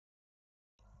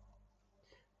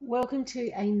Welcome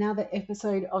to another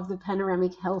episode of the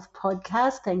Panoramic Health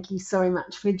Podcast. Thank you so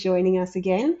much for joining us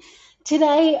again.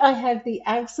 Today, I have the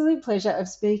absolute pleasure of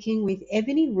speaking with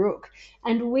Ebony Rook,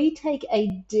 and we take a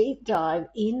deep dive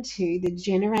into the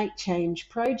Generate Change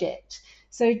project.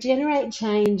 So, Generate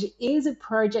Change is a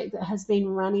project that has been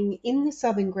running in the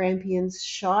Southern Grampians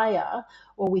Shire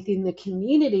or within the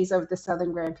communities of the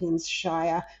Southern Grampians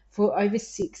Shire for over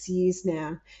 6 years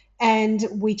now. And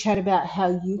we chat about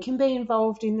how you can be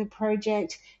involved in the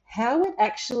project, how it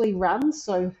actually runs,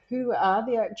 so who are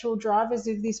the actual drivers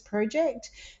of this project,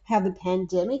 how the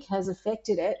pandemic has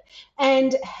affected it,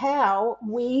 and how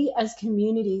we as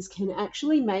communities can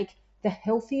actually make the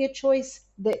healthier choice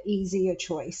the easier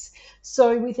choice.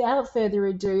 So without further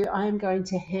ado, I am going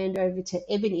to hand over to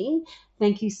Ebony.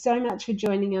 Thank you so much for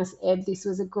joining us, Eb. This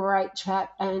was a great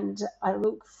chat, and I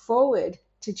look forward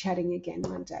to chatting again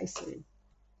one day soon.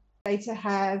 To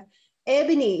have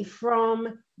Ebony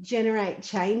from Generate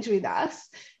Change with us.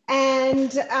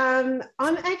 And I'm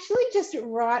actually just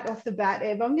right off the bat,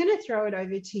 Eb, I'm going to throw it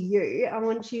over to you. I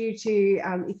want you to,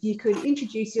 if you could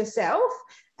introduce yourself,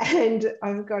 and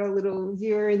I've got a little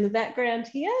viewer in the background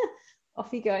here.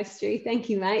 Off you go, Stu. Thank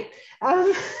you, mate.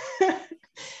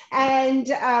 And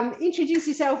introduce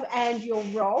yourself and your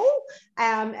role,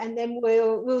 and then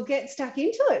we'll get stuck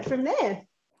into it from there.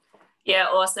 Yeah,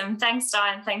 awesome. Thanks,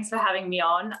 Diane. Thanks for having me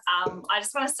on. I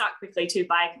just want to start quickly too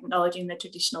by acknowledging the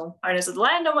traditional owners of the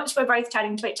land on which we're both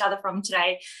chatting to each other from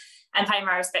today and paying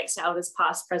my respects to elders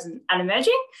past, present and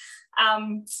emerging.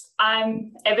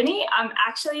 I'm Ebony. I'm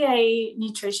actually a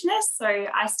nutritionist. So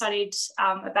I studied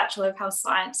a Bachelor of Health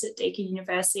Science at Deakin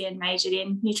University and majored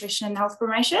in nutrition and health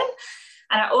promotion.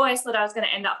 And I always thought I was going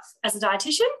to end up as a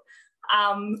dietitian.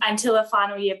 Until a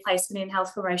final year placement in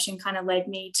health promotion kind of led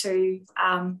me to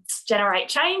Generate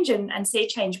Change and See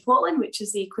Change Portland, which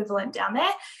is the equivalent down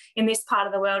there in this part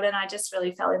of the world. And I just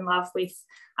really fell in love with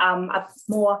a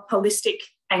more holistic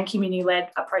and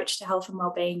community-led approach to health and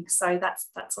wellbeing. So that's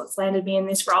what's landed me in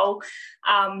this role.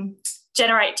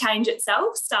 Generate Change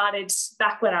itself started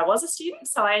back when I was a student.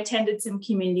 So I attended some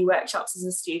community workshops as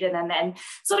a student and then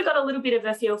sort of got a little bit of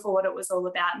a feel for what it was all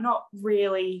about, not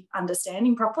really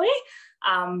understanding properly,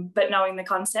 but knowing the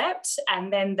concept.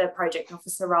 And then the project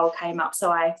officer role came up.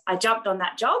 So I jumped on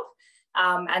that job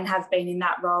and have been in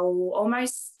that role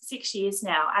almost 6 years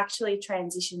now, actually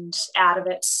transitioned out of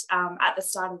it at the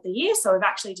start of the year. So we've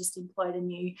actually just employed a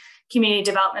new community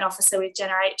development officer with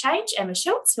Generate Change, Emma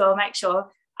Schultz, who I'll make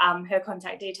sure her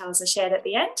contact details are shared at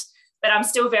the end, but I'm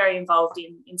still very involved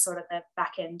in sort of the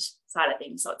back end side of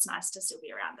things. So it's nice to still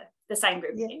be around the same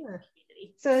group of people in the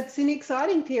community. So it's an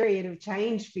exciting period of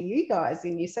change for you guys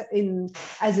in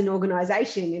as an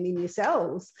organisation and in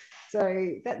yourselves. So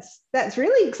that's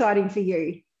really exciting for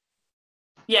you.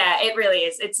 Yeah, it really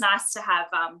is. It's nice to have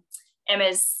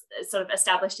Emma's sort of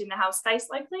established in the health space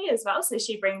locally as well. So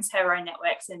she brings her own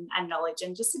networks and knowledge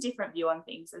and just a different view on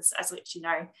things, as which, you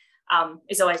know,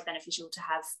 is always beneficial to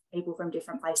have people from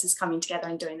different places coming together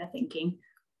and doing the thinking.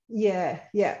 Yeah.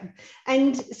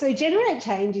 And so Generate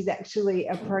Change is actually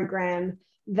a program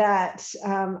that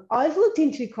I've looked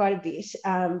into quite a bit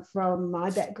from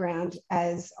my background,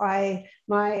 as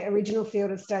my original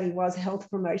field of study was health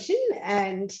promotion,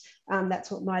 and that's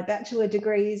what my bachelor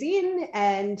degree is in.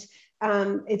 And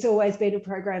it's always been a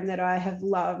program that I have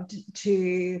loved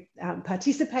to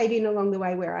participate in along the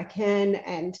way where I can,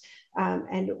 and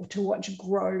to watch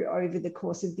grow over the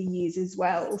course of the years as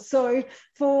well. So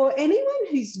for anyone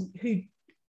who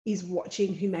is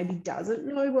watching who maybe doesn't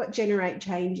know what Generate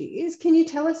Change is, can you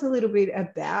tell us a little bit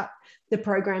about the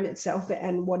program itself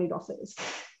and what it offers?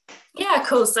 Yeah,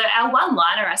 cool. So our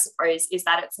one-liner, I suppose, is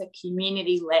that it's a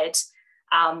community-led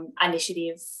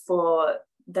initiative for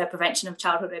the prevention of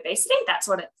childhood obesity. That's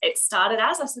what it started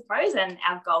as, I suppose, and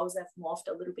our goals have morphed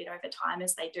a little bit over time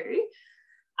as they do.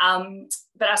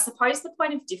 But I suppose the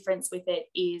point of difference with it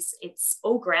is it's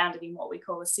all grounded in what we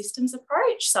call a systems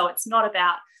approach. So it's not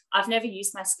about, I've never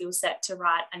used my skill set to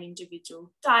write an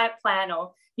individual diet plan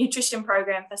or nutrition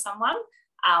program for someone.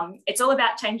 It's all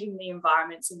about changing the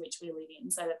environments in which we live in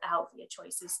so that the healthier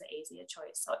choice is the easier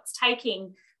choice. So it's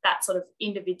taking that sort of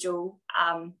individual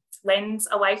lens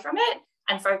away from it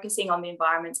and focusing on the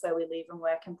environments where we live and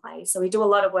work and play. So we do a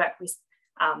lot of work with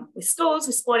schools,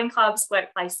 with sporting clubs,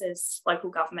 workplaces, local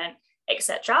government,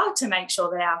 etc., to make sure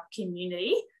that our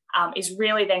community is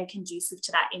really then conducive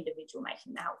to that individual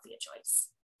making the healthier choice.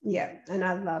 Yeah, and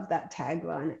I love that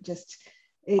tagline.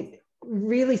 It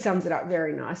really sums it up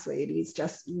very nicely. It is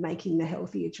just making the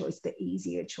healthier choice the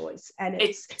easier choice. And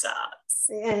it does.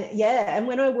 Yeah, and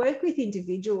when I work with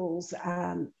individuals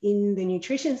in the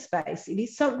nutrition space, it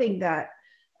is something that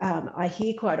I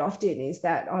hear quite often is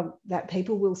that that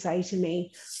people will say to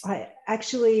me, I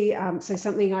actually, so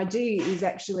something I do is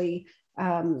actually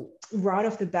right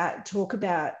off the bat talk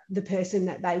about the person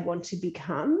that they want to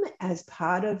become as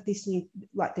part of this new,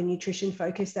 like the nutrition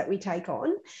focus that we take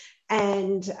on.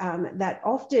 And that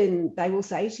often they will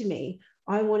say to me,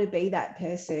 I want to be that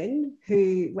person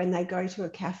who, when they go to a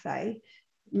cafe,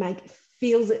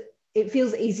 feels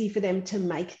easy for them to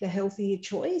make the healthier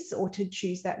choice or to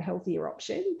choose that healthier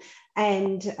option.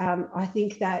 And I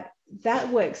think that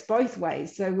works both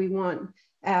ways. So we want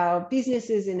our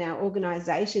businesses and our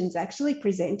organizations actually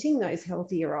presenting those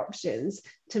healthier options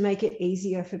to make it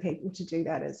easier for people to do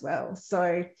that as well.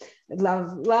 So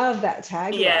love that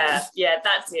tagline. Yeah,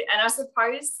 that's it. And I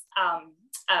suppose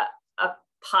a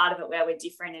part of it where we're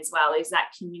different as well is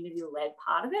that community-led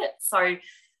part of it. So,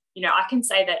 you know, I can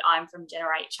say that I'm from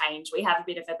Generate Change. We have a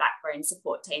bit of a backbone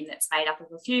support team that's made up of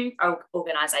a few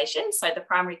organisations. So the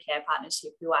Primary Care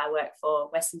Partnership, who I work for,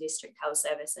 Western District Health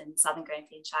Service and Southern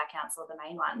Grampian Shire Council are the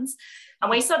main ones. And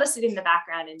we sort of sit in the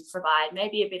background and provide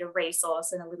maybe a bit of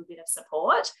resource and a little bit of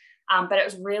support. But it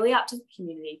was really up to the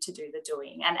community to do the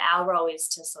doing. And our role is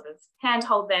to sort of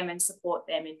handhold them and support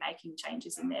them in making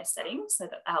changes in their settings so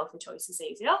that the healthy choice is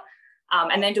easier.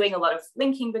 And then doing a lot of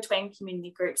linking between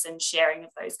community groups and sharing of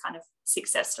those kind of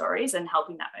success stories and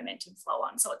helping that momentum flow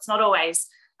on. So it's not always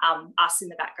us in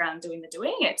the background doing the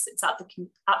doing. It's up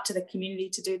to the community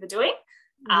to do the doing.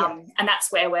 And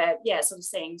that's where we're, sort of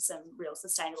seeing some real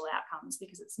sustainable outcomes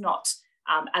because it's not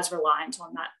as reliant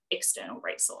on that external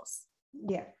resource.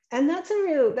 Yeah, and that's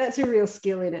a real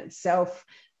skill in itself.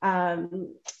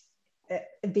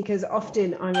 Because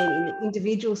often, I mean, in the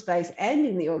individual space and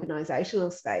in the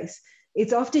organisational space,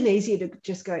 it's often easier to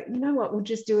just go, you know what, we'll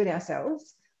just do it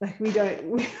ourselves. Like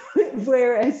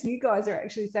whereas you guys are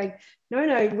actually saying,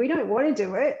 no, we don't want to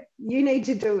do it. You need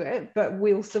to do it, but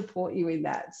we'll support you in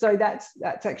that. So that's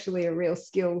actually a real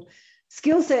skill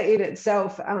set in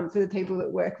itself for the people that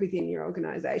work within your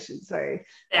organisation. So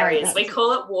there is. We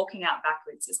call it walking out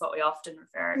backwards is what we often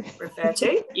refer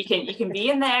to. You can be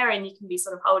in there and you can be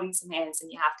sort of holding some hands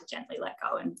and you have to gently let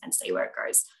go and see where it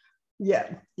goes.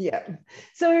 Yeah.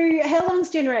 So how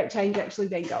long's Generate Change actually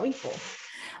been going for?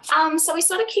 So we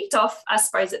sort of kicked off, I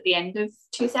suppose, at the end of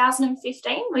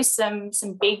 2015 with some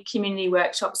big community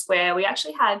workshops where we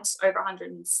actually had over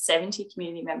 170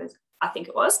 community members, I think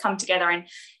it was, come together and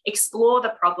explore the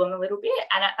problem a little bit.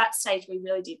 And at that stage, we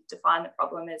really did define the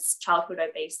problem as childhood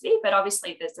obesity, but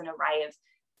obviously there's an array of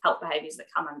health behaviours that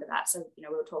come under that. So, you know,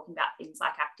 we were talking about things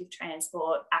like active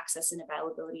transport, access and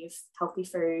availability of healthy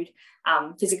food,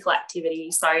 physical activity.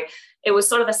 So it was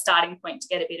sort of a starting point to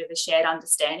get a bit of a shared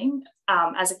understanding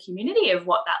as a community of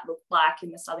what that looked like in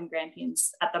the Southern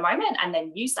Grampians at the moment, and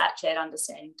then use that shared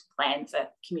understanding to plan for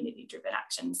community-driven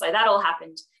action. So that all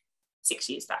happened 6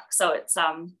 years back. So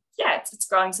it's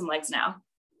growing some legs now.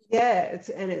 Yeah,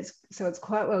 it's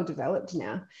quite well developed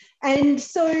now. And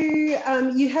so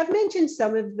you have mentioned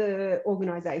some of the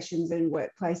organisations and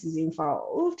workplaces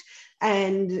involved,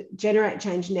 and Generate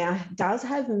Change now does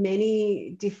have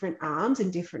many different arms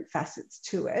and different facets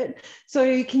to it.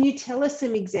 So can you tell us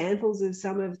some examples of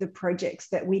some of the projects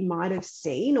that we might have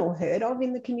seen or heard of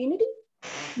in the community?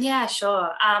 Yeah,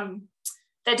 sure.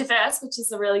 They're diverse, which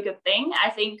is a really good thing. I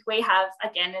think we have,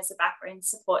 again, as a background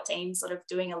support team, sort of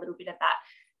doing a little bit of that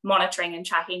monitoring and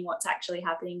tracking what's actually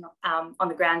happening on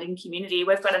the ground in community.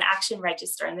 We've got an action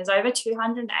register and there's over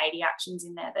 280 actions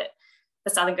in there that the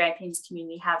Southern Grampians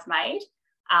community have made.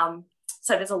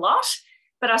 So there's a lot,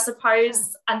 but I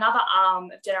suppose another arm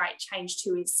of Generate Change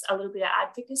too is a little bit of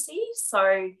advocacy.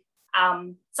 So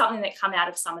something that came out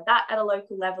of some of that at a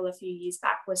local level a few years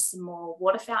back was some more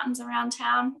water fountains around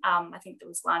town. I think there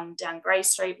was one down Grey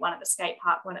Street, one at the skate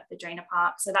park, one at the Drina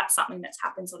Park. So that's something that's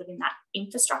happened sort of in that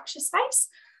infrastructure space.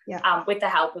 With the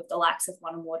help of the likes of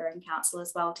One and Water and Council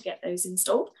as well to get those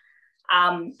installed.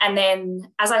 And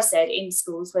then, as I said, in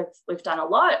schools, we've done a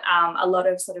lot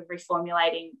of sort of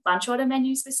reformulating lunch order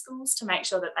menus for schools to make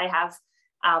sure that they have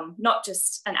not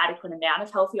just an adequate amount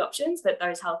of healthy options, but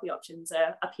those healthy options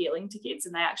are appealing to kids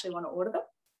and they actually want to order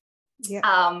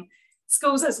them.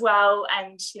 Schools as well,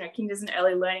 and kinders and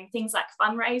early learning, things like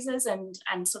fundraisers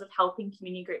and sort of helping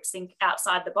community groups think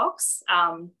outside the box.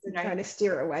 Trying to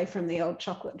steer away from the old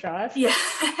chocolate drive. Yeah,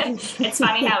 it's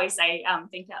funny how we say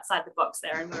think outside the box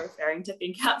there, and we're referring to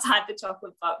think outside the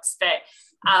chocolate box. But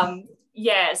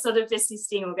sort of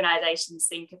assisting organisations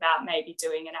think about maybe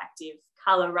doing an active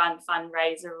colour run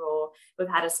fundraiser, or we've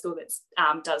had a school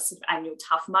that does sort of annual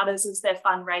Tough Mudders as their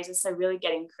fundraiser. So really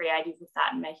getting creative with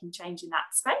that and making change in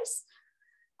that space.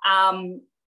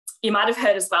 You might have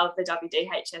heard as well of the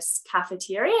WDHS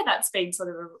cafeteria. That's been sort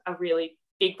of a really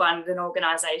big one at an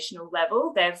organisational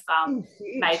level. They've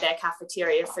made their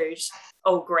cafeteria food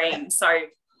all green. So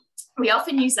we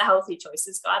often use the Healthy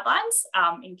Choices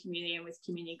guidelines in community and with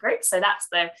community groups. So that's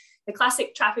the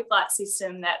classic traffic light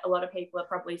system that a lot of people are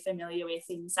probably familiar with,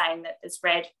 in saying that there's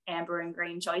red, amber and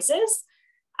green choices.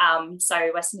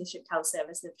 So Western District Health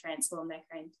Service have transformed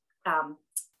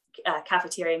their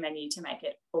cafeteria menu to make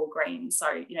it all green. So,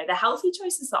 you know, the Healthy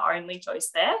Choice is the only choice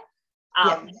there,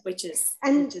 which is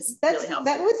really helpful.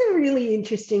 That was a really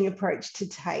interesting approach to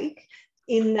take,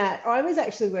 in that I was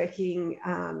actually working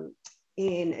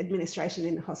in administration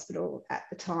in the hospital at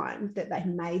the time that they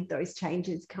made those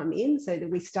changes come in. So that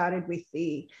we started with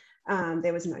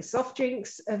there was no soft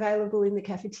drinks available in the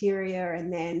cafeteria,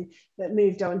 and then that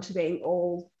moved on to being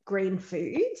all green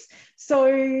foods. So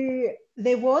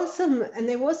there was some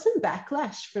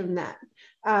backlash from that.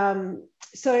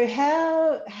 So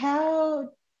how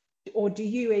or do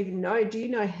you even know, do you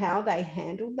know how they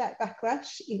handled that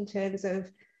backlash in terms of,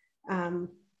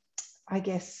 I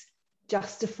guess,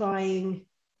 justifying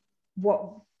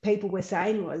what people were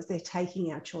saying was they're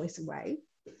taking our choice away?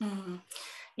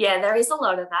 Yeah, there is a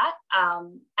lot of that.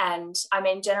 And I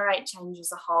mean, Generate Change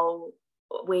as a whole,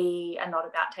 we are not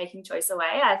about taking choice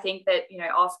away. I think that, you know,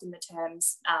 often the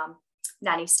terms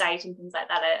nanny state and things like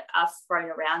that are thrown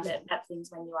around at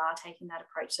things when you are taking that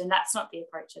approach. And that's not the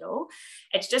approach at all.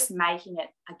 It's just making it,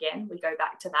 again, we go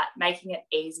back to that, making it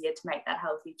easier to make that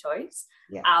healthy choice.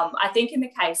 Yeah. I think in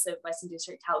the case of Western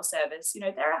District Health Service, you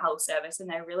know, they're a health service and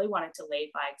they really wanted to lead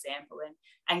by example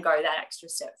and go that extra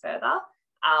step further.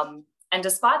 And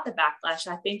despite the backlash,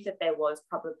 I think that there was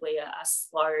probably a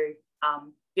slow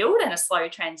build and a slow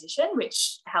transition,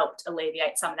 which helped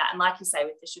alleviate some of that. And like you say,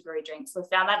 with the sugary drinks, we've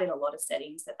found that in a lot of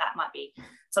settings that might be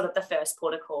sort of the first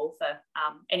port of call for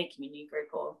any community group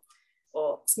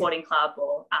or sporting club,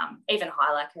 or even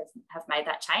Highlight have made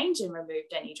that change and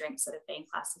removed any drinks that have been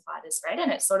classified as red.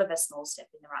 And it's sort of a small step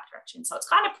in the right direction. So it's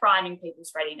kind of priming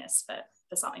people's readiness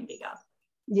for something bigger.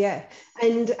 Yeah,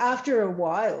 and after a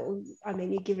while, I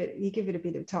mean, you give it a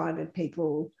bit of time and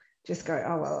people just go,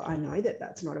 oh, well, I know that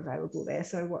that's not available there,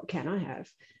 so what can I have?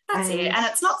 That's it. And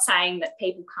it's not saying that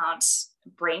people can't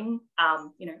bring,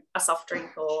 you know, a soft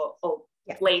drink or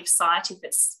leave site if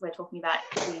we're talking about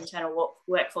the internal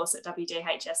workforce at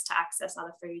WDHS to access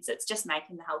other foods. It's just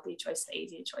making the healthier choice the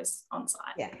easier choice on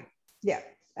site. Yeah,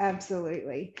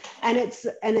 absolutely. And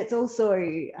it's also,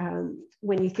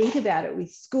 when you think about it,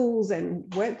 with schools and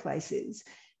workplaces,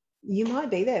 you might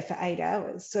be there for 8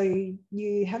 hours. So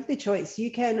you have the choice.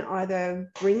 You can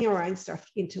either bring your own stuff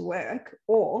into work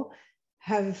or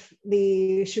have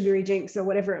the sugary drinks or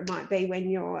whatever it might be when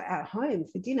you're at home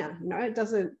for dinner. You know, it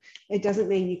doesn't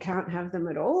mean you can't have them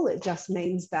at all. It just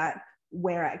means that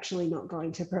we're actually not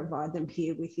going to provide them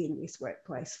here within this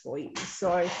workplace for you.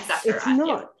 So exactly it's right,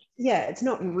 not, it's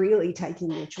not really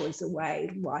taking your choice away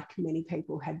like many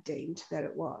people had deemed that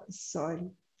it was.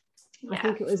 So I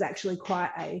think it was actually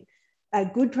quite a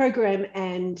good program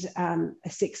and a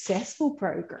successful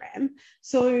program.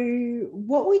 So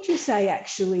what would you say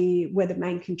actually were the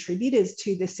main contributors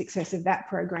to the success of that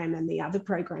program and the other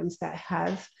programs that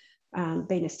have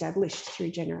been established through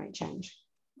Generate Change?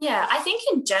 Yeah, I think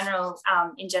in general,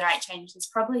 in Generate Change, there's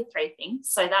probably three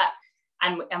things. So that,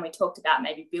 and we talked about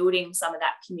maybe building some of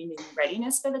that community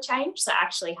readiness for the change. So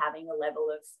actually having a level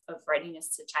of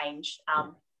readiness to change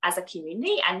as a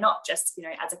community, and not just, you know,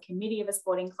 as a committee of a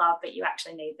sporting club, but you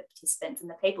actually need the participants and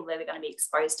the people that are going to be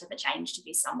exposed to the change to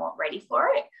be somewhat ready for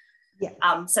it.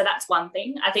 Yeah. So that's one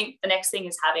thing. I think the next thing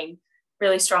is having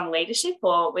really strong leadership,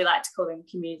 or we like to call them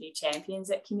community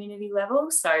champions at community level.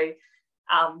 So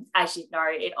as you know,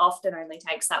 it often only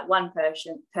takes that one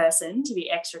person to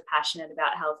be extra passionate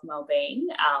about health and wellbeing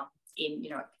in, you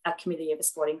know, a committee of a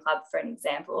sporting club, for an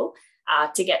example,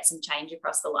 to get some change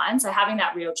across the line. So having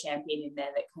that real champion in there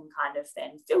that can kind of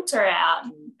then filter out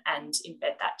and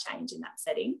embed that change in that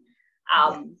setting.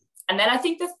 And then I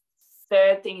think the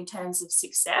third thing in terms of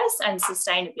success and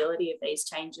sustainability of these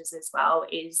changes as well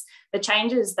is the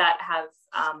changes that have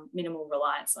minimal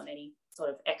reliance on any sort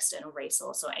of external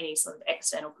resource or any sort of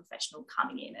external professional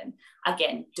coming in and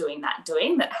again doing that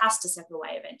has to step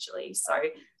away eventually. So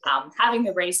having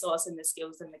the resource and the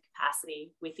skills and the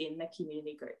capacity within the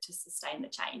community group to sustain the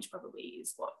change probably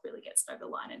is what really gets it over the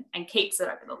line and keeps it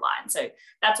over the line. So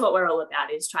that's what we're all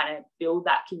about, is trying to build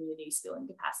that community skill and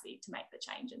capacity to make the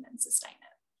change and then sustain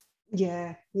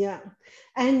it. Yeah.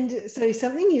 And so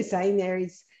something you're saying there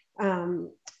is,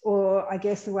 or I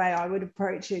guess the way I would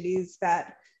approach it is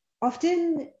that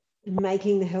often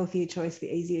making the healthier choice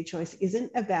the easier choice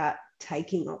isn't about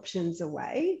taking options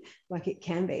away like it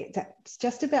can be. It's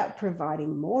just about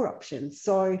providing more options.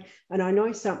 So, and I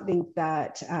know something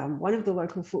that one of the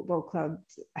local football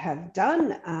clubs have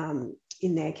done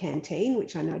in their canteen,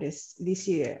 which I noticed this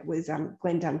year, was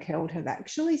Glen Dunkeld have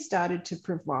actually started to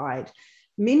provide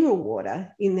mineral water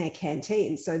in their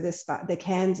canteen. So the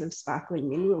cans of sparkling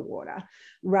mineral water,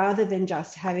 rather than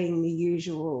just having the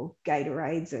usual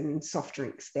Gatorades and soft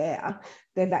drinks there,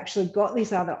 they've actually got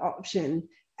this other option.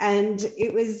 And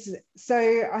it was,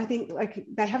 so I think like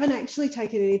they haven't actually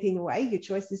taken anything away. Your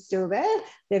choice is still there.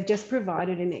 They've just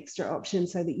provided an extra option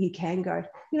so that you can go,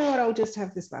 you know what, I'll just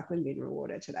have the sparkling mineral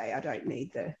water today. I don't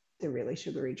need the really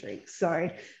sugary drinks. So,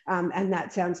 and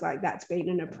that sounds like that's been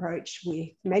an approach with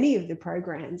many of the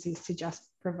programs, is to just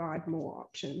provide more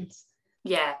options.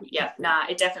 Yeah,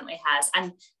 it definitely has.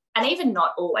 And even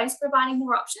not always providing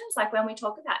more options. Like when we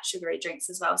talk about sugary drinks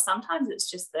as well, sometimes it's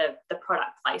just the product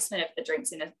placement of the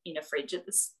drinks in a fridge at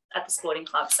the sporting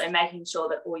club. So making sure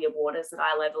that all your water's at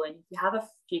eye level, and if you have a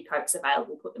few Cokes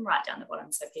available, put them right down the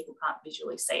bottom so people can't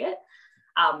visually see it.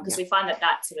 Because we find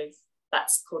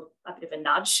that's called a bit of a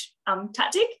nudge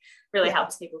tactic, really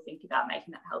helps people think about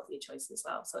making that healthier choice as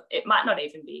well. So it might not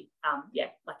even be,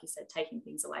 like you said, taking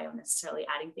things away or necessarily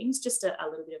adding things, just a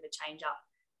little bit of a change up.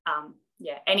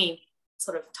 Any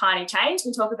sort of tiny change.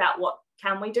 We talk about what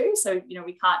can we do. So, you know,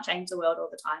 we can't change the world all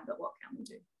the time, but what can we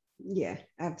do? Yeah,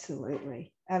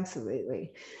 absolutely.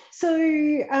 So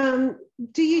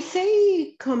do you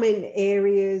see common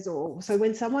areas, or so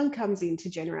when someone comes in to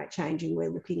generate change and we're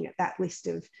looking at that list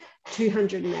of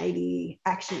 280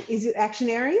 action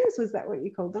areas, was that what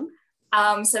you called them?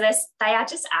 So they are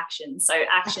just actions. So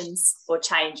actions or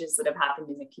changes that have happened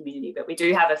in the community, but we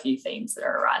do have a few themes that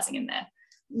are arising in there.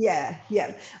 Yeah.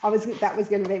 That was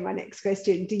going to be my next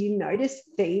question. Do you notice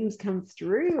themes come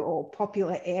through, or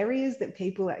popular areas that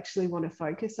people actually want to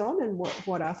focus on, and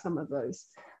what are some of those?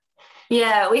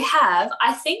 Yeah, we have.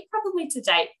 I think probably to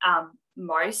date,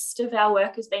 most of our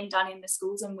work has been done in the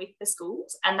schools and with the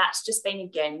schools, and that's just been,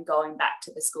 again, going back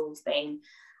to the schools being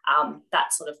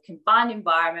that sort of confined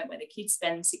environment where the kids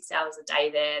spend 6 hours a day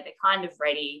there. They're kind of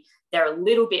ready. They're a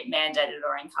little bit mandated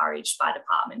or encouraged by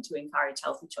department to encourage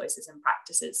healthy choices and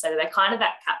practices. So they're kind of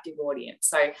that captive audience.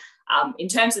 So in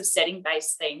terms of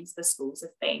setting-based themes, the schools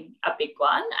have been a big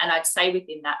one. And I'd say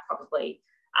within that probably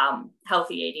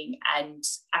healthy eating and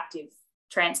active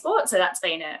transport. So that's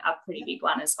been a pretty big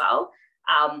one as well.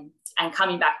 And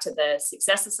coming back to the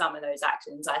success of some of those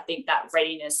actions, I think that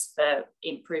readiness for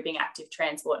improving active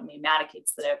transport and the amount of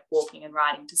kids that are walking and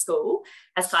riding to school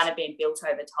has kind of been built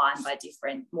over time by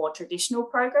different, more traditional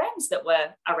programs that were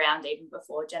around even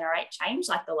before Generate Change,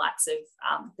 like the likes of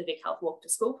the Vic Health Walk to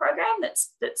School program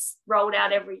that's rolled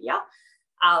out every year.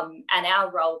 And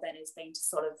our role then has been to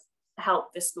sort of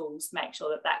help the schools make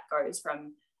sure that goes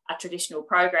from a traditional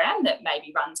program that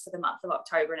maybe runs for the month of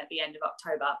October, and at the end of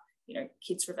October, you know,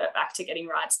 kids revert back to getting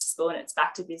rides to school and it's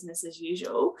back to business as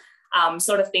usual.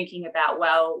 Sort of thinking about,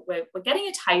 well, we're getting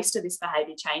a taste of this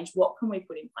behaviour change. What can we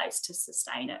put in place to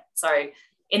sustain it? So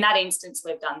in that instance,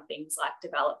 we've done things like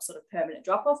develop sort of permanent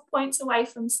drop-off points away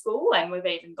from school, and we've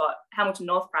even got Hamilton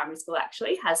North Primary School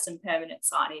actually has some permanent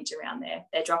signage around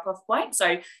their drop-off point.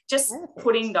 So just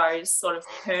putting those sort of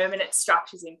permanent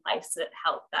structures in place that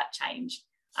help that change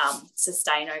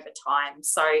sustain over time.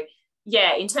 So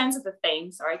yeah, in terms of the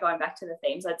themes, going back to the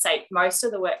themes, I'd say most of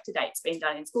the work to date's been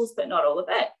done in schools, but not all of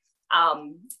it.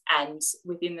 And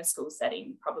within the school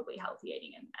setting, probably healthy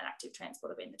eating and active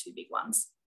transport have been the two big ones.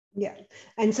 Yeah.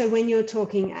 And so when you're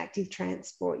talking active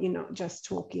transport, you're not just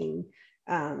talking,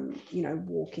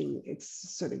 walking.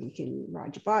 It's sort of, you can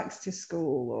ride your bikes to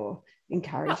school or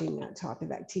encouraging that type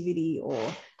of activity, or,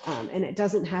 and it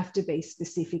doesn't have to be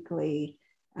specifically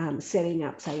setting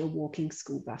up, say, a walking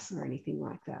school bus or anything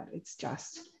like that. It's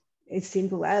just as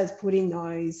simple as putting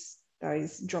those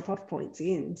drop-off points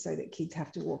in so that kids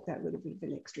have to walk that little bit of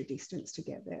an extra distance to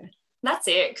get there. That's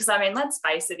it, because I mean, let's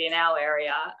face it, in our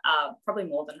area, probably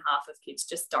more than half of kids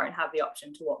just don't have the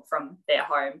option to walk from their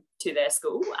home to their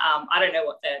school. I don't know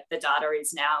what the data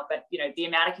is now, but you know, the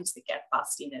amount of kids that get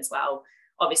bussed in as well,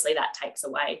 obviously that takes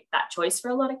away that choice for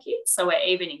a lot of kids. So we're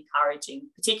even encouraging,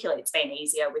 particularly it's been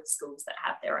easier with schools that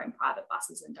have their own private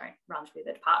buses and don't run through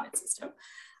the department system,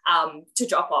 to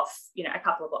drop off, you know, a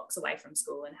couple of blocks away from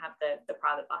school and have the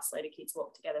private bus load of kids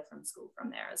walk together from school from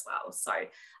there as well. So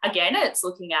again, it's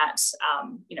looking at,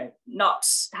 not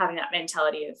having that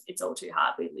mentality of it's all too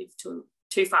hard, we live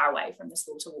too far away from the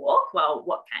school to walk. Well,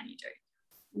 what can you do?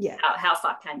 Yeah. How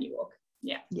far can you walk?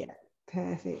 Yeah. Yeah.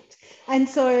 Perfect. And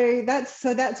so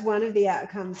that's one of the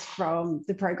outcomes from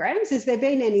the programs. Has there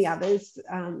been any others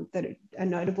that are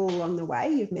notable along the way?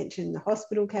 You've mentioned the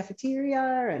hospital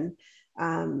cafeteria and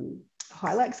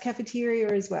Hilux cafeteria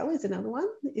as well is another one.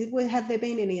 Have there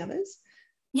been any others?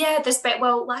 Yeah,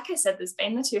 well, like I said, there's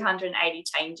been the 280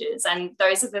 changes, and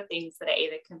those are the things that are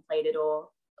either completed or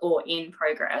in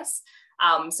progress.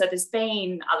 So there's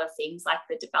been other things like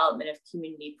the development of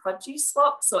community produce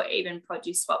swaps or even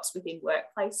produce swaps within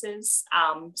workplaces.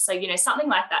 So, something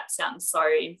like that sounds so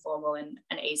informal and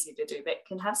easy to do, but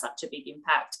can have such a big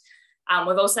impact.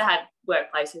 We've also had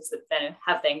workplaces that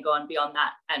have gone beyond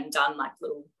that and done like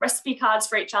little recipe cards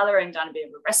for each other and done a bit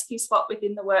of a recipe swap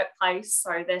within the workplace.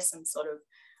 So there's some sort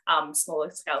of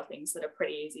smaller scale things that are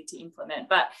pretty easy to implement.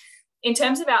 But in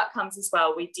terms of outcomes as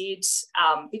well, we did,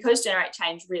 because Generate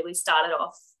Change really started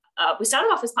off, we started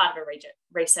off as part of a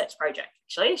research project,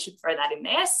 actually. I should throw that in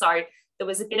there. So there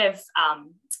was a bit of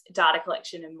data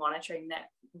collection and monitoring that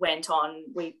went on.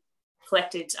 We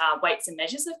collected weights and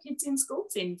measures of kids in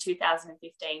schools in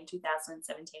 2015,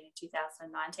 2017 and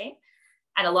 2019.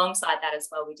 And alongside that as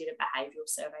well, we did a behavioural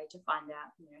survey to find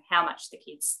out, how much the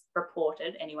kids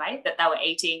reported anyway that they were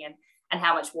eating and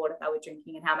how much water they were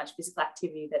drinking and how much physical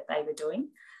activity that they were doing.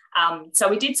 So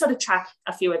we did sort of track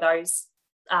a few of those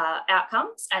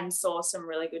outcomes and saw some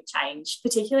really good change,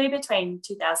 particularly between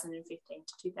 2015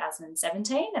 to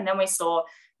 2017. And then we saw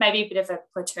maybe a bit of a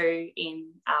plateau in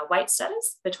weight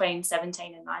status between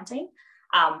 17 and 19.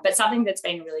 But something that's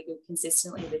been really good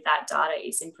consistently with that data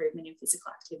is improvement in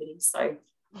physical activity. So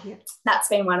that's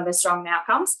been one of the strong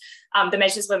outcomes. The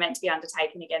measures were meant to be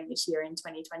undertaken again this year in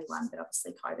 2021, but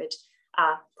obviously COVID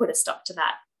put a stop to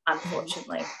that,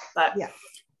 unfortunately. But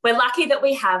we're lucky that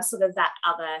we have sort of that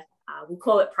other, we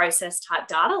call it process type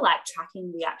data, like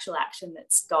tracking the actual action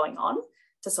that's going on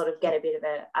to sort of get a bit of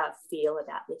a feel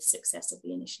about the success of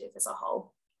the initiative as a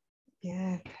whole.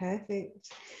 Yeah,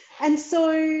 perfect. And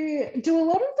so do a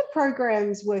lot of the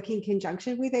programs work in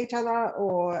conjunction with each other,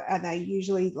 or are they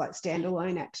usually like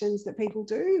standalone actions that people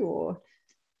do? Or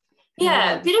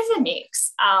yeah, a bit of a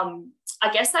mix.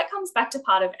 I guess that comes back to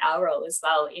part of our role as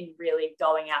well in really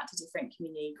going out to different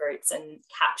community groups and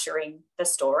capturing the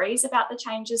stories about the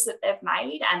changes that they've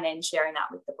made and then sharing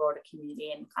that with the broader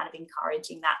community and kind of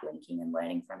encouraging that linking and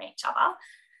learning from each other.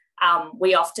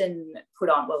 We often put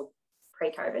on, well,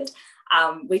 pre-COVID,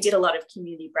 we did a lot of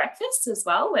community breakfasts as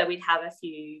well, where we'd have a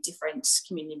few different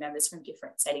community members from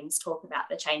different settings talk about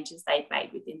the changes they'd made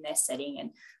within their setting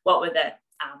and what were the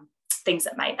things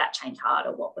that made that change hard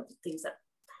or what were the things that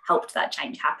helped that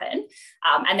change happen,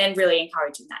 and then really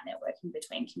encouraging that networking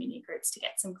between community groups to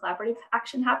get some collaborative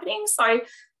action happening. So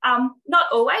not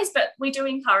always, but we do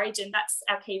encourage, and that's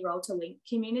our key role, to link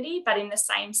community. But in the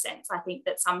same sense, I think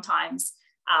that sometimes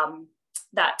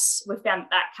that we've found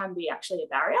that can be actually a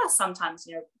barrier. Sometimes,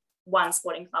 one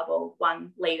sporting club or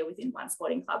one leader within one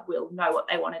sporting club will know what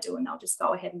they want to do and they'll just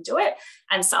go ahead and do it.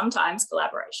 And sometimes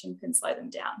collaboration can slow them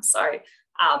down. So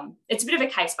it's a bit of a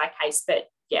case by case, but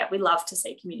yeah, we love to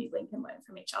see community link and learn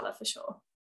from each other for sure.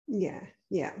 Yeah.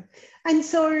 And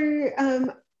so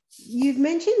you've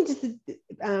mentioned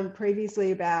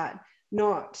previously about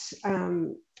not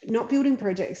building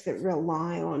projects that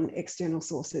rely on external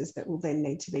sources that will then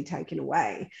need to be taken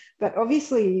away. But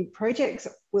obviously projects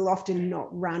will often not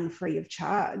run free of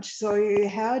charge. So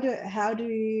how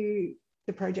do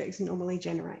the projects normally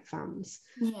generate funds?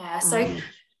 Yeah, so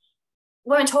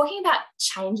when we're talking about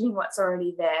changing what's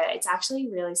already there, it's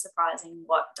actually really surprising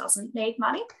what doesn't need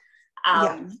money.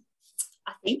 I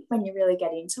think when you really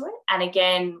get into it. And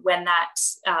again, when that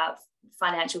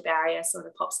financial barrier sort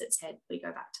of pops its head, we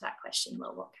go back to that question,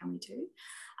 well, what can we do?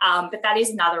 But that is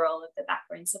another role of the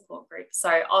backroom support group.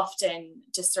 So often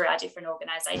just through our different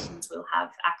organisations, we'll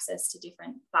have access to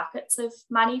different buckets of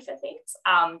money for things.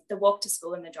 The walk to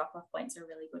school and the drop-off points are a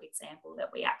really good example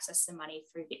that we access some money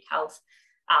through Vic Health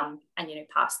and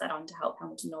pass that on to help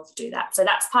Hamilton North do that. So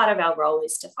that's part of our role,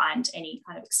 is to find any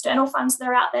kind of external funds that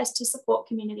are out there to support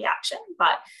community action.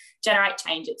 But Generate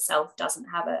Change itself doesn't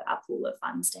have a pool of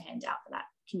funds to hand out for that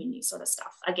community sort of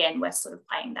stuff. Again, we're sort of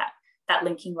playing that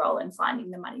linking role and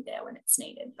finding the money there when it's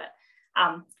needed. But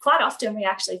quite often we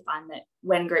actually find that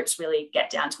when groups really get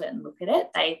down to it and look at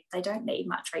it, they don't need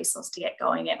much resource to get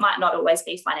going. It might not always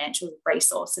be financial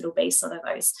resource. It'll be sort of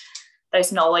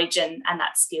those knowledge and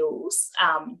that skills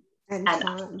and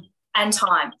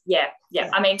time. Yeah.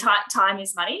 I mean, time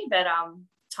is money, but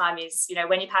time is,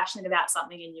 when you're passionate about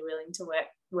something and you're willing to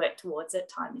work towards it,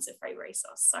 time is a free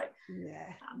resource. So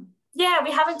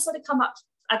we haven't sort of come up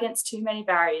against too many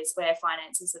barriers where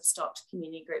finances have stopped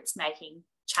community groups making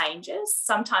changes.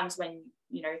 Sometimes when,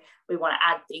 you know, we want to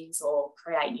add things or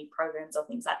create new programs or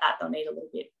things like that, they'll need a little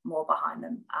bit more behind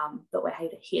them, but we're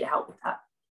here to help with that.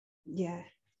 Yeah,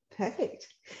 perfect.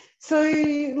 So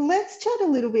let's chat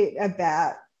a little bit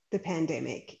about the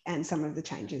pandemic and some of the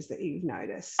changes that you've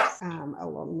noticed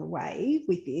along the way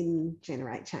within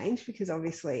Generate Change, because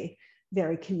obviously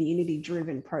they're a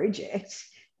community-driven project,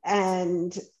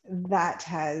 and that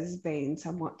has been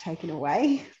somewhat taken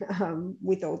away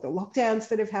with all the lockdowns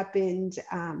that have happened,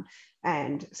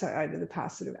 and so over the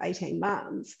past sort of 18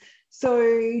 months. So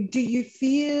do you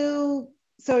feel,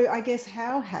 so I guess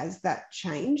how has that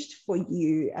changed for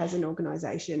you as an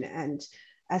organisation and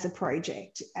as a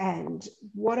project, and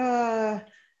what are,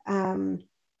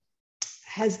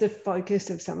 has the focus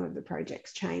of some of the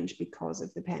projects changed because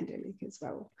of the pandemic as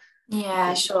well?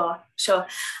 Yeah, sure. So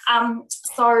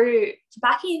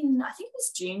back in, I think it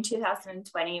was June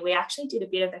 2020, we actually did a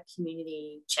bit of a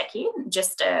community check-in,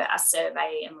 just a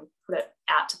survey, and we put it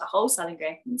out to the whole Southern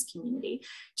Grampians community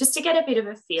just to get a bit of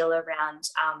a feel around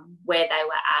where they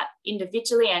were at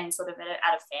individually and sort of at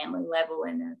a family level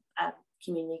and a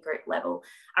community group level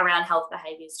around health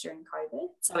behaviours during COVID.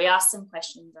 So we asked some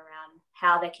questions around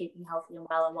how they're keeping healthy and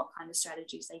well and what kind of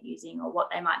strategies they're using or what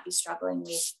they might be struggling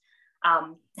with.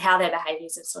 How their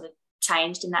behaviours have sort of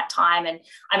changed in that time. And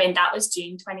I mean, that was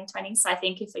June 2020. So I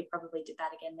think if we probably did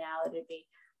that again now, it would be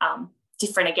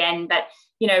different again. But,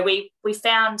 you know, we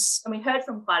found, and we heard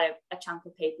from quite a chunk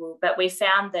of people, but we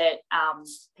found that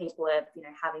people are, you know,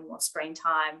 having more screen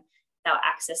time, they were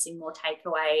accessing more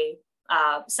takeaway.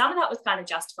 Some of that was kind of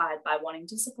justified by wanting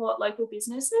to support local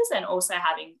businesses and also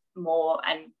having more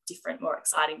and different, more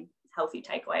exciting, healthy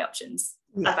takeaway options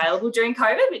available during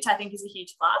COVID, which I think is a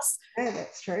huge plus. Yeah,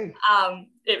 that's true.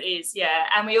 It is, yeah.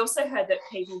 And we also heard that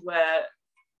people were,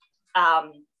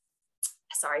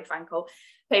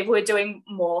 people were doing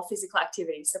more physical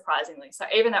activity, surprisingly. So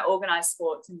even though organised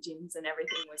sports and gyms and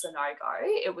everything was a no-go,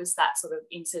 it was that sort of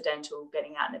incidental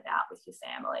getting out and about with your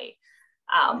family.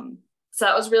 So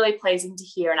that was really pleasing to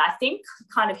hear. And I think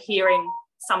kind of hearing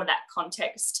some of that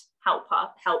context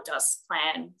helped us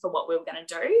plan for what we were going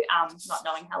to do, not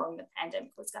knowing how long the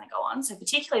pandemic was going to go on. So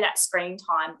particularly that screen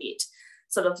time bit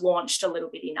sort of launched a little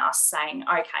bit in us saying,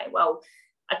 okay, well,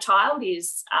 a child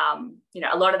is, you know,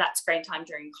 a lot of that screen time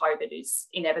during COVID is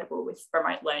inevitable with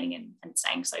remote learning and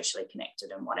staying socially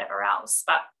connected and whatever else.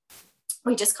 But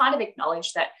we just kind of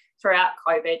acknowledged that throughout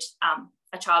COVID,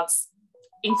 a child's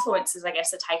influences, I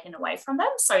guess, are taken away from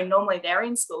them. So normally they're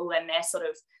in school and they're sort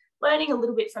of learning a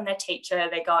little bit from their teacher,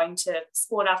 they're going to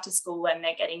sport after school and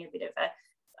they're getting a bit of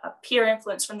a peer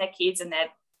influence from their kids and they're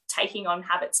taking on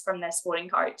habits from their sporting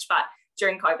coach. But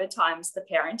during COVID times, the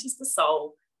parent is the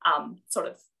sole sort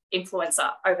of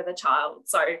influencer over the child.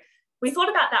 So we thought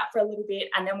about that for a little bit,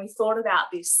 and then we thought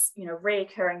about this, you know,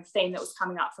 reoccurring theme that was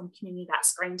coming up from community about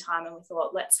screen time, and we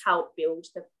thought, let's help build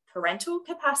the parental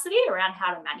capacity around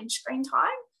how to manage screen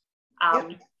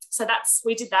time. So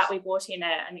we did that. We brought in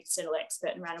an external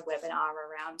expert and ran a webinar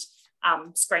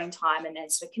around screen time, and then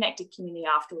sort of connected community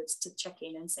afterwards to check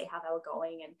in and see how they were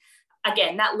going. And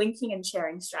again, that linking and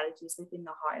sharing strategies within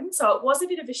the home. So it was a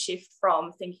bit of a shift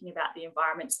from thinking about the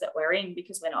environments that we're in,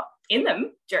 because we're not in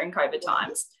them during COVID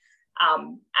times,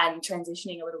 and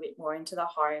transitioning a little bit more into the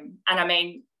home. And I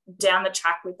mean, down the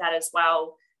track with that as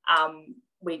well,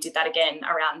 we did that again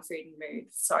around food and mood.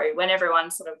 So when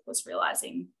everyone sort of was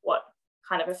realising what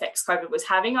kind of effects COVID was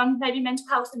having on maybe mental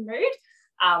health and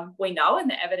mood, we know, and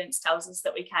the evidence tells us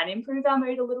that we can improve our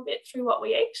mood a little bit through what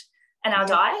we eat and our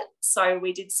diet. So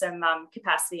we did some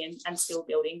capacity and skill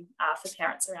building for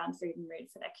parents around food and mood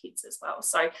for their kids as well.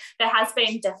 So there has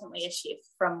been definitely a shift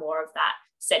from more of that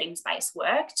settings-based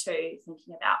work to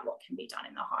thinking about what can be done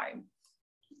in the home.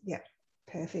 Yeah,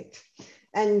 perfect.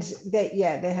 And that,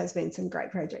 yeah, there has been some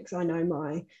great projects. I know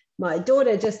my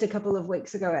daughter just a couple of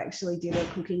weeks ago actually did a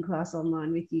cooking class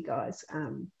online with you guys,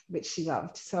 which she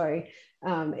loved. So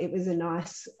it was a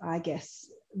nice, I guess,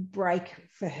 break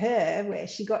for her where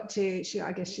she got to,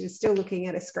 I guess she was still looking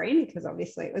at a screen because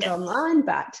obviously it was online,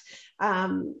 but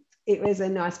it was a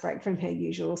nice break from her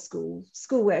usual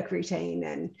schoolwork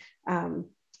routine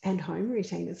and home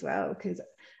routine as well, because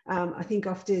I think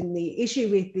often the issue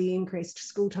with the increased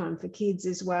school time for kids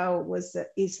as well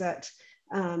is that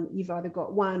you've either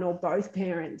got one or both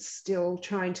parents still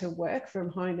trying to work from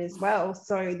home as well.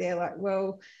 So they're like,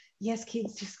 well, yes,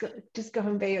 kids, just go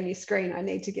and be on your screen. I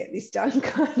need to get this done,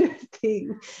 kind of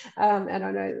thing. And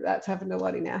I know that's happened a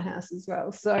lot in our house as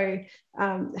well. So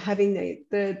having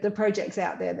the projects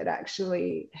out there that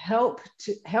actually help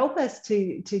us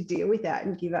to deal with that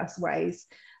and give us ways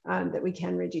that we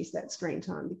can reduce that screen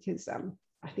time, because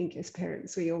I think as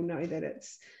parents, we all know that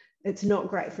it's not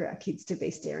great for our kids to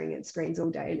be staring at screens all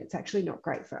day, and it's actually not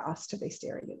great for us to be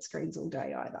staring at screens all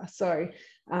day either. So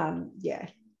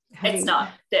it's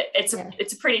not.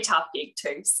 It's a pretty tough gig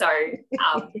too. So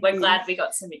we're glad we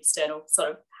got some external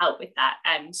sort of help with that.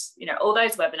 And, you know, all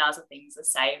those webinars and things are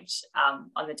saved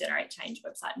on the Generate Change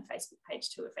website and Facebook page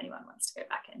too, if anyone wants to go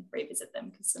back and revisit them,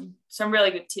 because some really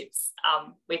good tips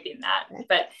within that.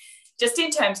 But just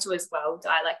in terms to as well,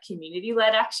 like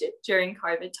community-led action during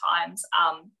COVID times,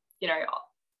 you know,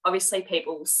 obviously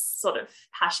people's sort of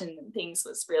passion and things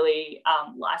was really,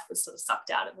 life was sort of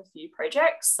sucked out of a few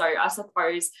projects. So I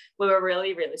suppose we were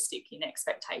really realistic in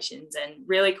expectations and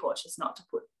really cautious not to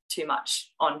put too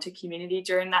much onto community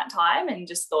during that time, and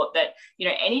just thought that, you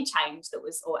know, any change that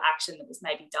was, or action that was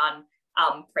maybe done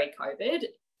pre-COVID,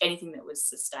 anything that was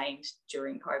sustained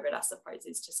during COVID, I suppose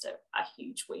is just a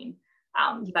huge win.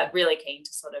 But really keen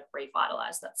to sort of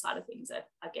revitalise that side of things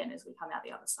again as we come out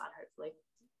the other side, hopefully.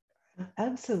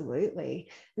 Absolutely.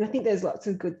 And I think there's lots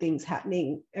of good things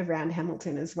happening around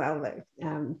Hamilton as well that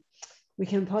we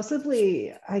can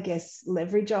possibly, I guess,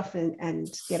 leverage off and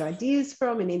get ideas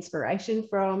from and inspiration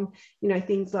from. You know,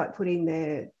 things like putting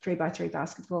the 3x3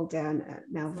 basketball down at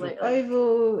Melville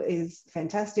Oval is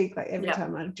fantastic. Like every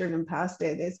time I've driven past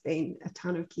there's been a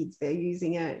ton of kids there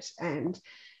using it. And,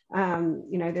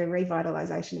 you know, the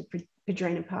revitalisation of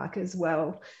Padrina Park as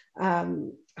well,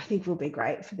 I think will be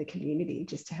great for the community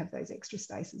just to have those extra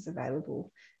spaces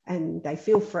available, and they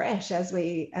feel fresh as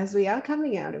we are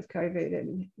coming out of COVID,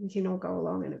 and we can all go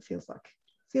along and it feels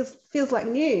like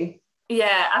new.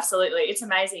 Yeah, absolutely. It's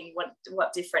amazing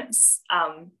what difference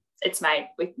it's made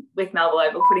with Melville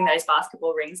Oval, putting those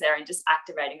basketball rings there and just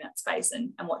activating that space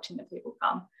and watching the people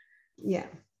come. Yeah.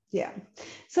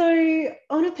 So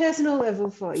on a personal level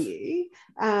for you,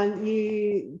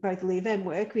 you both live and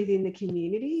work within the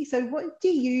community. So what do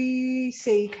you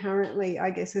see currently, I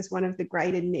guess, as one of the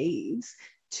greater needs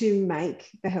to make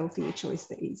the healthier choice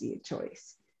the easier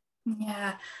choice?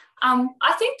 Yeah,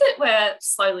 I think that we're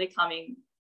slowly coming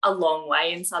a long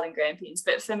way in Southern Grampians,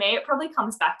 but for me, it probably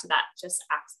comes back to that just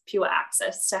pure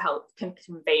access to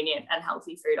convenient and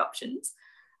healthy food options.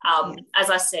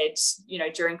 As I said, you know,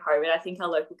 during COVID, I think our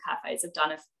local cafes have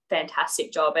done a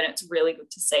fantastic job, and it's really good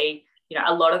to see, you know,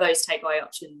 a lot of those takeaway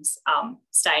options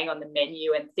staying on the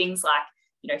menu, and things like,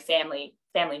 you know, family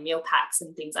meal packs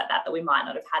and things like that we might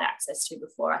not have had access to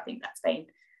before. I think that's been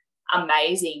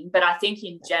amazing. But I think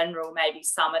in general, maybe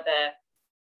some of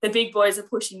the big boys are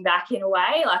pushing back in a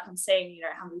way. Like I'm seeing, you know,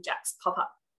 Hungry Jacks pop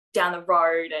up down the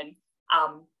road, and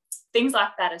things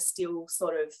like that are still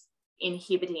sort of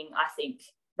inhibiting, I think,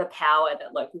 the power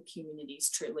that local communities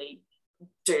truly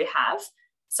do have.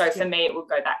 So for me, it will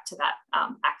go back to that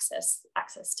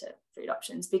access to food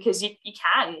options, because you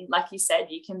can, like you said,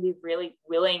 you can be really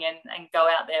willing and go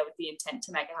out there with the intent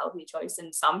to make a healthy choice.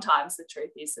 And sometimes the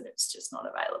truth is that it's just not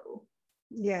available.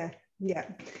 Yeah.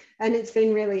 And it's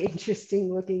been really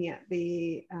interesting looking at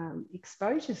the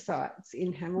exposure sites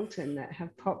in Hamilton that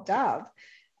have popped up.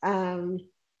 And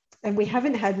we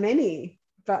haven't had many,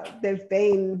 but there've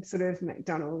been sort of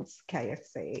McDonald's,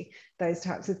 KFC, those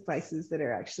types of places that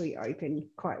are actually open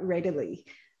quite readily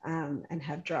and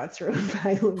have drive-through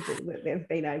available that they've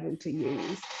been able to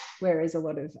use, whereas a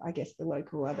lot of, I guess, the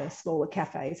local other smaller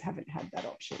cafes haven't had that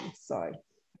option. So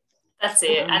that's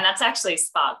it. And that's actually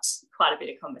sparked quite a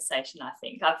bit of conversation, I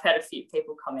think. I've heard a few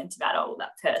people comment about, oh,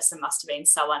 that person must have been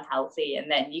so unhealthy. And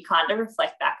then you kind of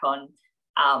reflect back on,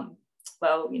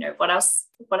 well, you know, what else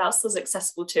was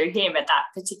accessible to him at that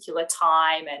particular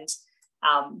time, and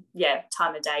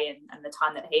time of day and the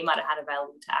time that he might have had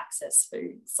available to access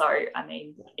food. So, I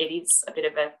mean, it is a bit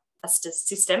of a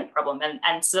systemic problem,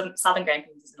 and Southern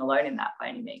Grampians isn't alone in that by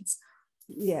any means.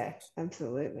 Yeah,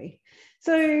 absolutely.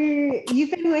 So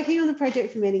you've been working on the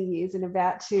project for many years and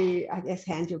about to, I guess,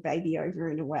 hand your baby over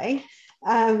in a way.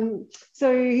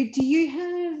 So do you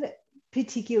have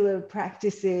particular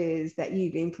practices that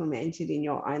you've implemented in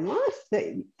your own life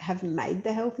that have made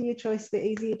the healthier choice the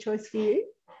easier choice for you?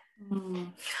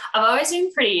 I've always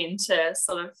been pretty into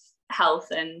sort of health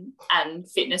and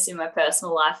fitness in my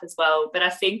personal life as well, but I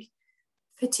think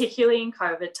particularly in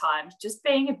COVID times, just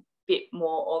being a bit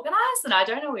more organised, and I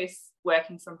don't know if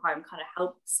working from home kind of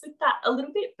helps with that a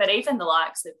little bit, but even the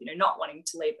likes of, you know, not wanting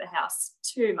to leave the house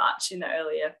too much in the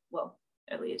earlier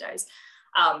days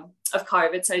of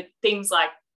COVID. So things like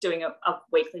doing a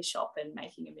weekly shop and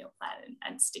making a meal plan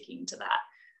and sticking to that,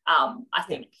 I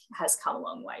think has come a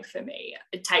long way for me.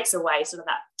 It takes away sort of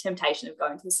that temptation of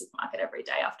going to the supermarket every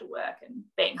day after work and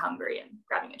being hungry and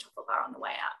grabbing a chocolate bar on the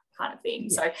way out kind of thing.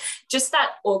 So just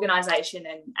that organisation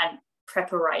and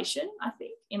preparation, I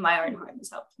think, in my own home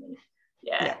has helped me,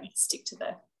 stick to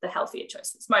the healthier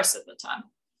choices most of the time.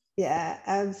 Yeah,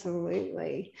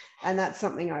 absolutely. And that's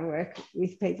something I work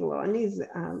with people on, is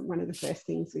one of the first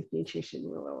things with nutrition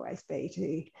will always be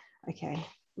to, okay,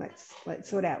 let's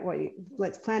sort out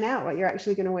let's plan out what you're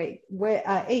actually going to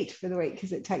eat for the week,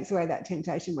 because it takes away that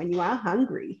temptation. When you are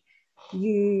hungry,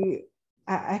 you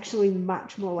are actually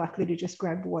much more likely to just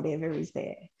grab whatever is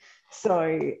there.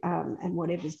 So, and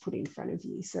whatever's put in front of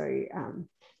you. So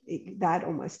that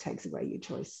almost takes away your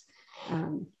choice.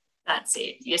 That's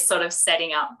it. You're sort of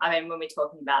setting up, I mean, when we're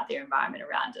talking about the environment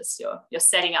around us, you're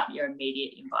setting up your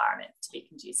immediate environment to be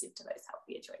conducive to those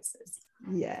healthier choices.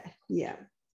 Yeah.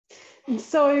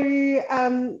 So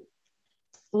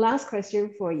last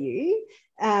question for you,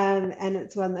 and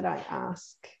it's one that I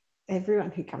ask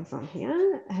everyone who comes on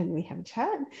here and we have a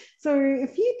chat. So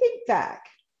if you think back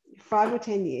 5 or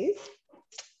 10 years,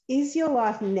 is your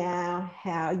life now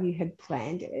how you had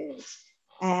planned it?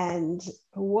 And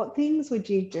what things would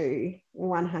you do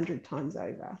 100 times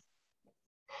over?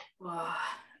 Wow.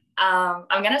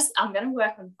 I'm gonna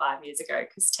work on 5 years ago,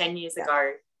 because 10 years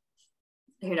ago,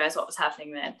 who knows what was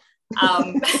happening then.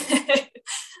 5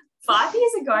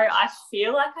 years ago, I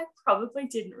feel like I probably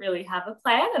didn't really have a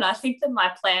plan, and I think that my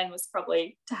plan was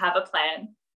probably to have a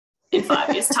plan in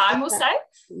 5 years' time, we'll say.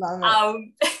 Love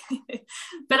it.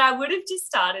 But I would have just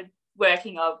started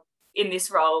working in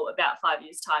this role about 5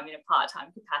 years' time in a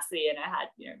part-time capacity, and I had,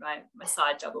 my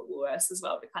side job at Woolworths as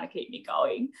well to kind of keep me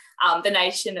going. The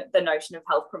notion of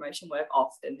health promotion work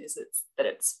often is that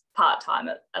it's part-time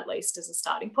at least as a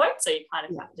starting point, so you kind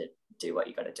of have to do what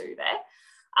you got to do there.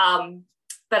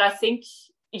 But I think,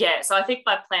 so I think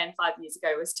my plan 5 years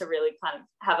ago was to really kind of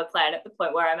have a plan at the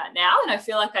point where I'm at now, and I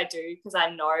feel like I do, because I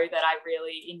know that I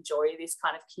really enjoy this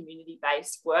kind of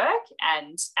community-based work,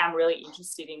 and I'm really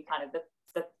interested in kind of the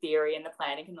theory and the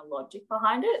planning and the logic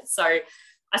behind it. So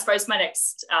I suppose my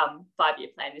next 5-year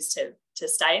plan is to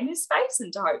stay in this space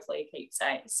and to hopefully keep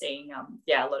seeing a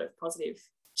lot of positive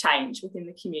change within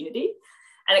the community.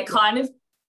 And it kind of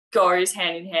goes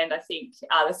hand in hand, I think.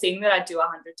 The thing that I do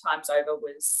 100 times over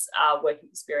was work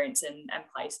experience and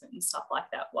placement and stuff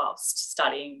like that whilst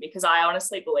studying, because I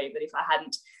honestly believe that if I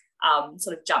hadn't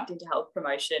sort of jumped into health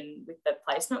promotion with the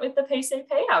placement with the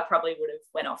PCP, I probably would have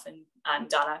went off and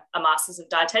done a Masters of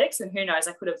Dietetics, and who knows,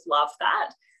 I could have loved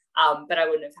that, but I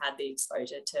wouldn't have had the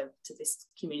exposure to this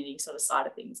community sort of side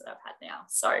of things that I've had now.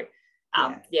 So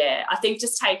I think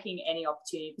just taking any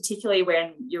opportunity, particularly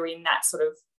when you're in that sort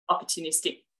of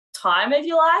opportunistic time of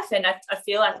your life, and I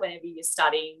feel like whenever you're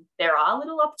studying, there are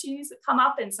little opportunities that come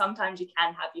up, and sometimes you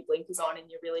can have your blinkers on and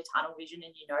you're really tunnel vision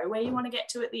and you know where you want to get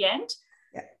to at the end.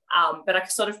 But I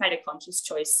sort of made a conscious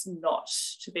choice not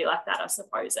to be like that, I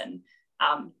suppose. And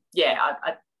I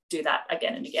do that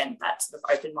again and again, that sort of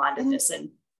open-mindedness.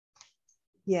 And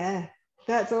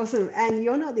that's awesome. And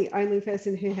you're not the only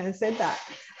person who has said that.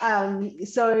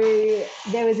 So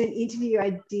there was an interview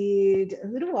I did a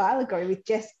little while ago with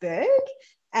Jess Berg,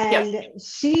 and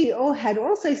she had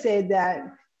also said that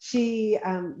she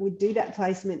would do that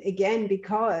placement again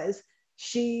because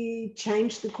she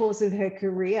changed the course of her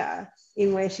career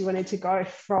in where she wanted to go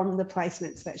from the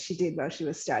placements that she did while she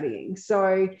was studying.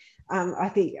 So I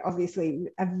think obviously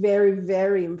a very,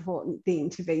 very important thing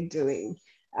to be doing.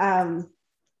 But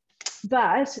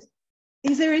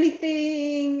has there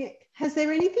anything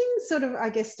sort of, I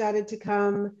guess, started to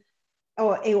come,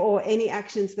 or any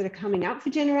actions that are coming up for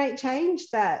Generate Change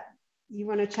that you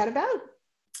want to chat about?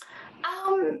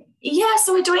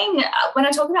 So we're doing, when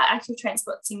I talk about active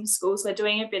transports in schools, we're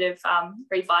doing a bit of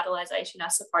revitalisation, I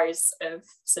suppose, of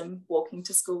some walking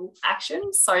to school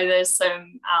actions. So there's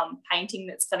some painting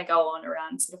that's going to go on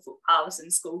around sort of footpaths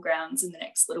and school grounds in the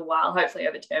next little while, hopefully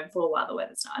over term 4 while the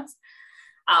weather's nice.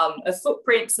 Of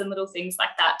footprints and little things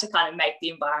like that to kind of make the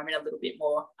environment a little bit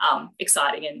more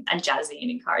exciting and jazzy and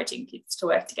encouraging kids to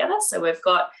work together. So we've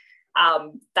got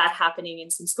that happening in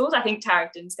some schools. I think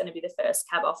Tarrington's going to be the first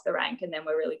cab off the rank, and then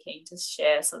we're really keen to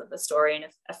share sort of the story and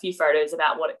a few photos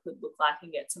about what it could look like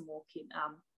and get some more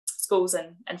schools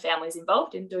and families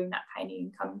involved in doing that painting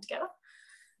and coming together.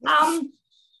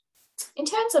 In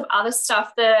terms of other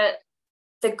stuff, the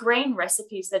green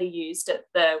recipes that are used at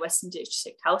the Western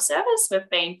District Health Service, we've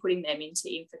been putting them into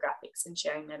infographics and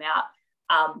sharing them out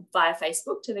via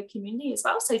Facebook to the community as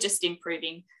well. So just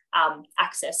improving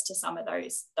access to some of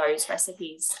those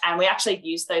recipes. And we actually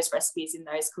use those recipes in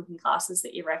those cooking classes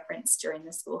that you referenced during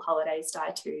the school holidays,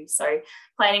 Di, too. So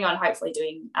planning on hopefully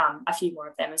doing a few more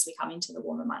of them as we come into the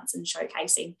warmer months and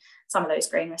showcasing some of those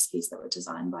green recipes that were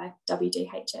designed by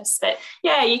WDHS. But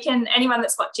yeah, you can, anyone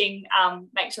that's watching,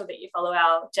 make sure that you follow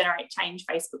our Generate Change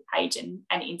Facebook page and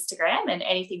Instagram, and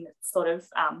anything that's sort of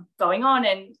going on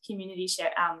and community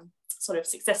share, sort of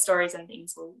success stories and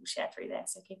things we'll share through there.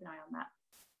 So keep an eye on that.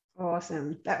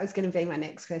 Awesome. That was going to be my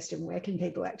next question. Where can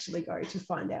people actually go to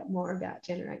find out more about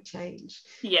Generate Change?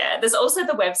 Yeah, there's also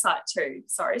the website too.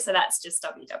 Sorry, so that's just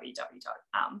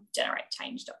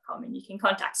www.generatechange.com, and you can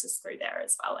contact us through there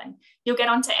as well. And you'll get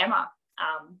onto Emma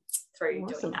through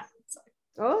doing that. So.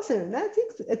 Awesome.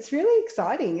 It's really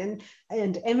exciting. And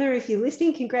Emma, if you're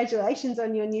listening, congratulations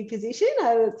on your new position.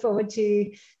 I look forward to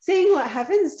seeing what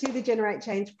happens to the Generate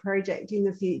Change project in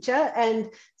the future. And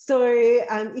so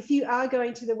if you are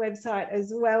going to the website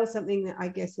as well, something that I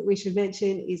guess that we should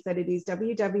mention is that it is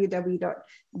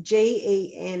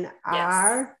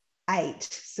www.genr8,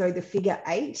 so the figure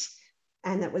 8,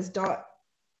 and that was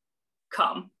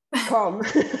 .com. .com.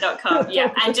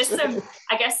 Yeah, and just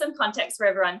some context for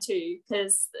everyone too,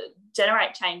 because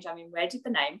Generate Change, I mean, where did the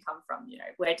name come from? You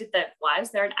know, why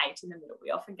is there an 8 in the middle?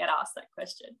 We often get asked that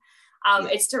question.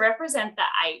 It's to represent the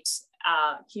 8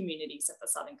 communities of the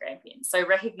Southern Grampians. So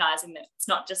recognising that it's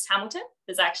not just Hamilton,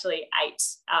 there's actually 8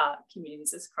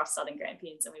 communities across Southern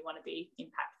Grampians, and we want to be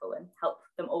impactful and help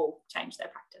them all change their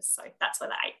practice. So that's where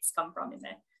the 8s come from in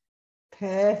there.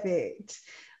 Perfect.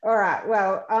 All right.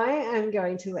 Well, I am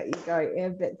going to let you go,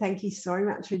 Ev, but thank you so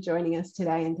much for joining us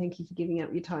today, and thank you for giving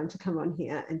up your time to come on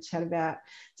here and chat about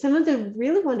some of the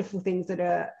really wonderful things that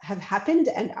have happened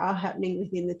and are happening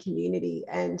within the community.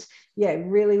 And yeah,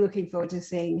 really looking forward to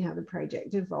seeing how the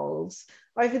project evolves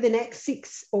over the next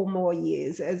 6 or more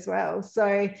years as well.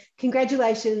 So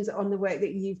congratulations on the work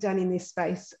that you've done in this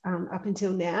space up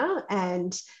until now,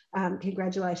 and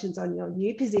congratulations on your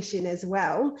new position as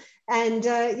well. And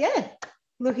yeah,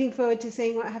 looking forward to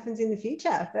seeing what happens in the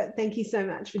future. But thank you so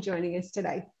much for joining us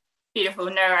today. Beautiful,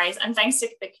 no worries. And thanks to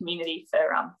the community for,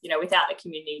 without the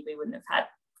community, we wouldn't have had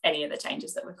any of the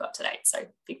changes that we've got today. So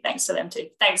big thanks to them too.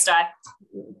 Thanks, Di.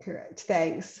 Correct.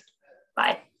 Thanks.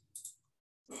 Bye.